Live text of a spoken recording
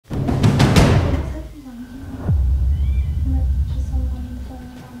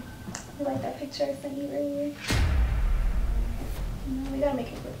picture I sent you earlier? No, we gotta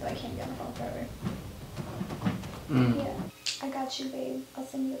make it quick though. I can't be on the phone forever. Yeah, I got you, babe. I'll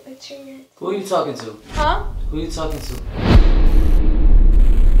send you a picture. Who are you talking to? Huh? Who are you talking to?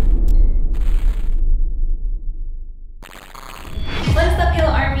 What is up, Halo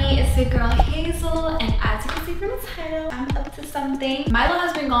Army? It's your girl Hazel, and as you can see from the title, I'm up to something. Milo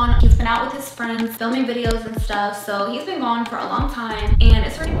has been gone. He's been out with his friends filming videos and stuff, so he's been gone for a long time, and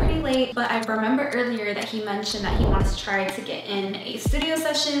it's already pretty late. But I remember earlier that he mentioned that he wanted to try to get in a studio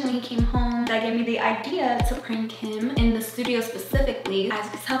session when he came home. That gave me the idea to prank him in the studio specifically. As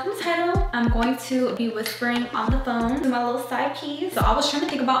you can tell from the title, I'm going to be whispering on the phone to my little side keys. So I was trying to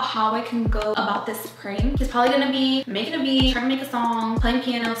think about how I can go about this prank. He's probably gonna be making a beat, trying to make a song, playing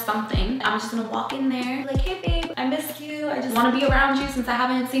piano, something. I'm just gonna walk in there like, hey babe, I missed you. I just wanna be around you since I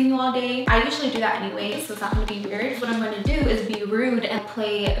haven't seen you all day. I usually do that anyway, so it's not gonna be weird. What I'm gonna do is be rude and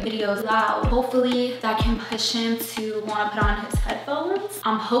play videos loud. Hopefully that can push him to wanna put on his headphones.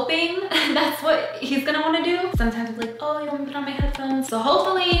 I'm hoping that's what he's gonna wanna do. Sometimes he's like, oh, you want me to put on my headphones? So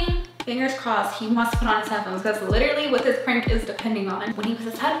hopefully, fingers crossed, he wants to put on his headphones, because literally what this prank is depending on. When he puts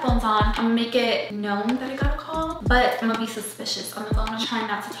his headphones on, I'm gonna make it known that I got a call, but I'm gonna be suspicious on the phone. I'm trying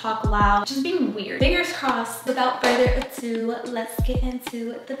not to talk loud, just being weird. Fingers crossed. Without further ado, let's get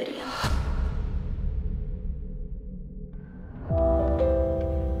into the video.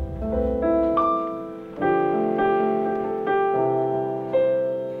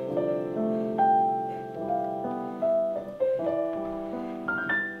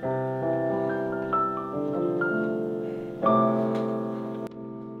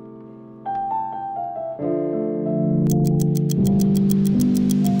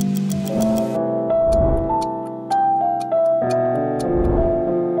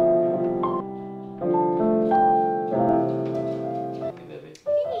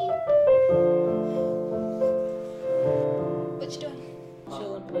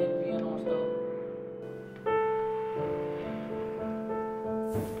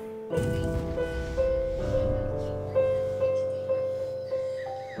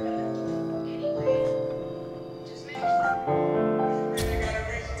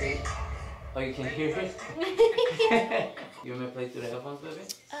 Oh, you can hear it? You want me to play through the headphones, baby?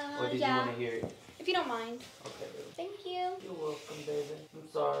 Or did you want to hear it? If you don't mind. Okay, baby. Thank you. You're welcome, baby.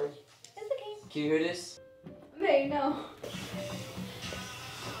 I'm sorry. It's okay. Can you hear this? Babe, no.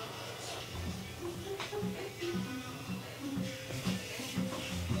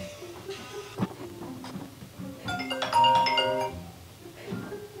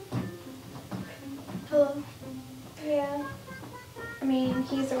 Hello. Yeah. I mean,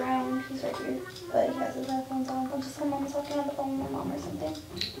 he's around. He's right here. But he has his headphones on. I'm just my mom's talking on the phone with my mom or something.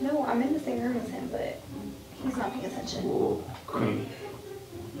 No, I'm in the same room as him, but he's not paying attention. Whoa, creamy.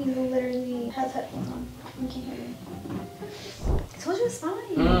 He literally has headphones on. He can't hear me. I told you it's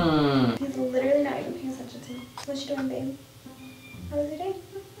fine. He's literally not even paying attention to me. What you doing, babe? How was your day?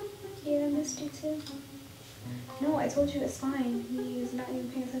 Yeah, I missed you too. No, I told you it's fine. He's not even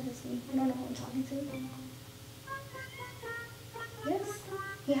paying attention to me. I don't know who I'm talking to. Yes,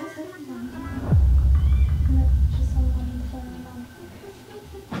 he has headphones on. No, just on the phone with mom.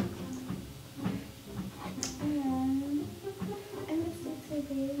 I missed you too,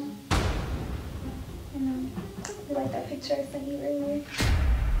 babe. I know. You like that picture I sent you earlier?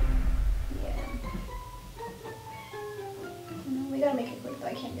 Yeah. No, we gotta make it quick though.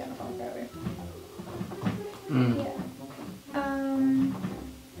 I can't be on the phone forever. Yeah.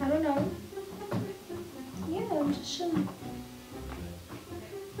 I don't know. Yeah, I'm just chilling.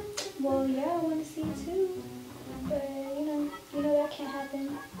 Well, yeah, I want to see you too. But you know that can't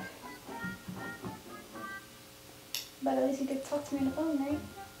happen. But at least you could talk to me on the phone, right?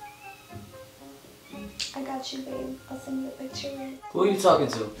 I got you, babe. I'll send you a picture. Who are you talking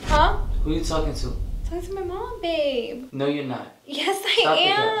to? Huh? Who are you talking to? Talking to my mom, babe. No, you're not. Yes, I Stop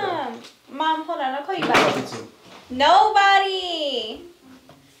am. Mom, hold on. I'll call you Who are back. you talking to? Nobody.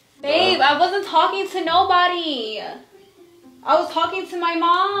 Babe, I wasn't talking to nobody. I was talking to my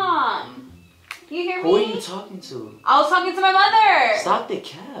mom. You hear me? Who are you talking to? I was talking to my mother. Stop the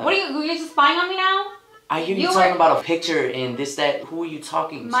cat. What are you're just spying on me now? I hear you talking about a picture and this, that. Who are you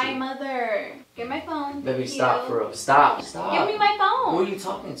talking to? My mother. Get my phone. Baby, Thank stop you. for real. Stop. Stop. Give me my phone. Who are you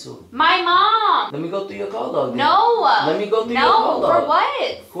talking to? My mom. Let me go through your call log then. No. Let me go through your call No, log. for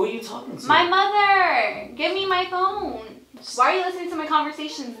what? Who are you talking to? My mother. Give me my phone. Why are you listening to my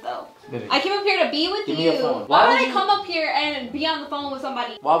conversations though? Baby. I came up here to be with Give you. me your phone. Why would would I you... come up here and be on the phone with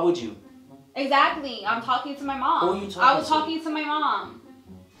somebody? Why would you? Exactly. I'm talking to my mom. Who are you talking I was to? talking to my mom.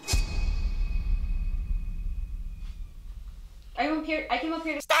 Are you even here. I came up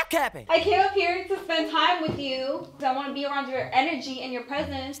here to stop capping. I came up here to spend time with you because I want to be around your energy and your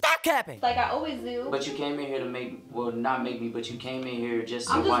presence. Stop capping. Like I always do. But you came in here to make, well, not make me, but you came in here just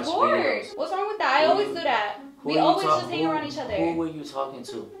to I'm watch just bored. videos. What's wrong with that? I always do that. We always just hang around each other. Who were you talking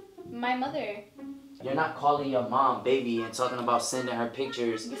to? My mother. You're not calling your mom baby and talking about sending her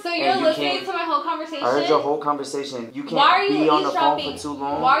pictures. So you're listening to my whole conversation? I heard your whole conversation. You can't be on the phone for too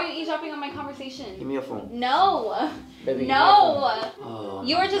long. Why are you eavesdropping on my conversation? Give me your phone. No. Baby, no. Oh,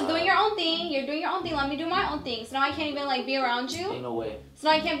 you were just doing your own thing. You're doing your own thing. Let me do my own thing. So now I can't even like be around you? Ain't no way. So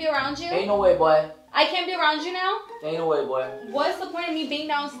now I can't be around you? Ain't no way, boy. I can't be around you now? Ain't no way, boy. What's the point of me being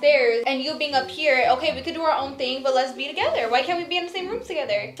downstairs and you being up here? Okay, we could do our own thing, but let's be together. Why can't we be in the same room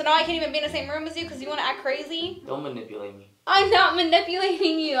together? So now I can't even be in the same room as you because you want to act crazy? Don't manipulate me. I'm not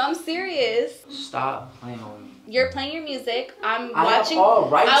manipulating you. I'm serious. Stop playing on me. You're playing your music. I'm I watching. have all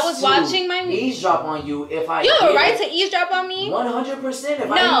rights I was watching my music. Eavesdrop on you if I. You have a right to eavesdrop on me? 100%.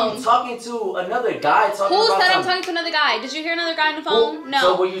 If I'm talking to another guy, talking Who about said I'm talking to another guy? Did you hear another guy on the phone? No.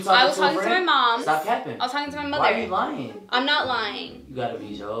 So were you talking I was to talking a to friend? my mom. Stop capping. I was talking to my mother. Why are you lying? I'm not lying. You gotta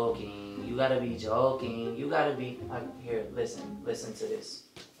be joking. You gotta be joking. You gotta be. Here, listen. Listen to this.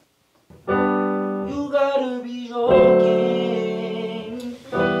 You gotta be joking.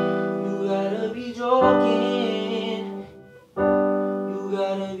 You gotta be joking. You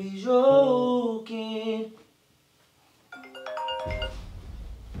gotta be joking.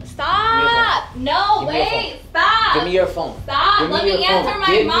 Stop! No, wait! Stop! Give me your phone. Stop! Let me answer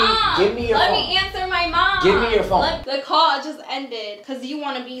my mom. Give me your phone. Let me answer my mom. Give me your phone. The call just ended because you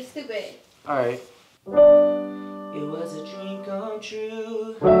want to be stupid. All right. It was a dream come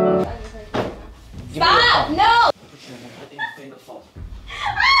true. Stop! No! Put your finger phone.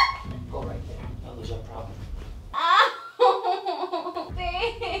 Go right there. That was your problem. Ow!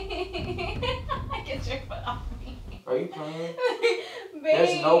 Get your foot off me. Are you playing? Babe.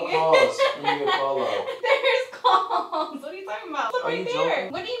 There's no calls in your call log. There's calls. What are you talking about? Are you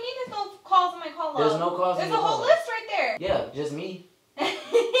joking? What do you mean there's no calls in my call log? There's no calls in There's your a call whole log. list right there. Yeah, just me.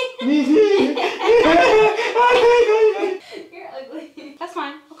 You're ugly. That's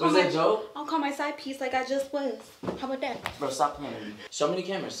fine. Was that a joke? I'll call my side piece like I just was. How about that? Bro, stop playing with me. Show me the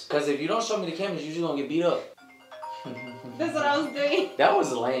cameras. Because if you don't show me the cameras, you're just going to get beat up. That's what I was doing. That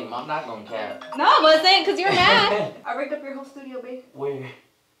was lame. I'm not going to cap. No, I wasn't because you're mad. I rigged up your whole studio, babe. Where?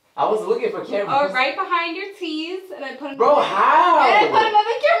 I was looking for cameras. Oh, right behind your tees. And I put Bro, how? And I put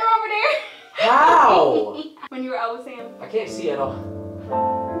another camera over there. How? When you were out with Sam. I can't see at all.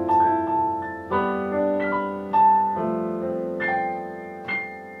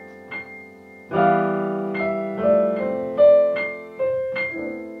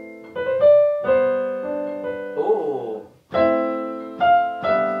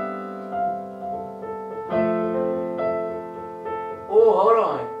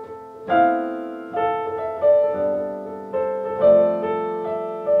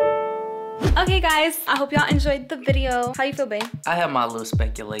 Okay guys, I hope y'all enjoyed the video. How you feel, babe? I have my little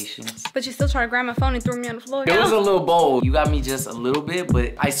speculations. But you still try to grab my phone and threw me on the floor. It was a little bold. You got me just a little bit,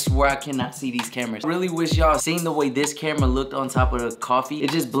 but I swear I cannot see these cameras. I really wish y'all seen the way this camera looked on top of the coffee. It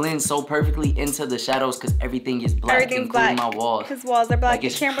just blends so perfectly into the shadows because everything is black. Everything's black. My walls. His walls are black. Like,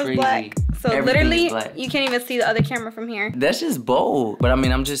 His camera's crazy. black. So literally, you can't even see the other camera from here. That's just bold. But I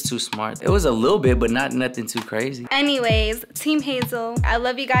mean, I'm just too smart. It was a little bit, but not nothing too crazy. Anyways, Team Hazel, I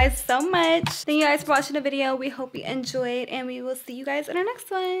love you guys so much. Thank you guys for watching the video. We hope you enjoyed, and we will see you guys in our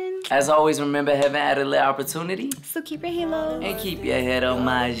next one. As always, remember heaven added little opportunity. So keep your halo. And keep your head on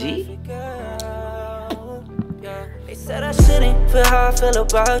my G. They said I shouldn't feel how I feel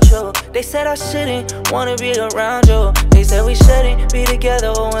about you. They said I shouldn't wanna be around you. They said we shouldn't be together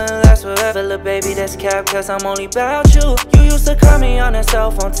and last forever. Little baby, that's cap, cause I'm only about you. You used to call me on the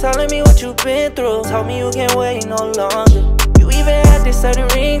cell phone, telling me what you've been through. Told me you can't wait no longer. You even had this certain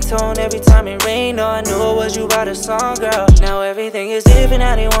ringtone every time it rained. Oh, I knew it was you by the song, girl. Now everything is different,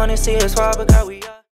 now they wanna see us fall, but girl, we are.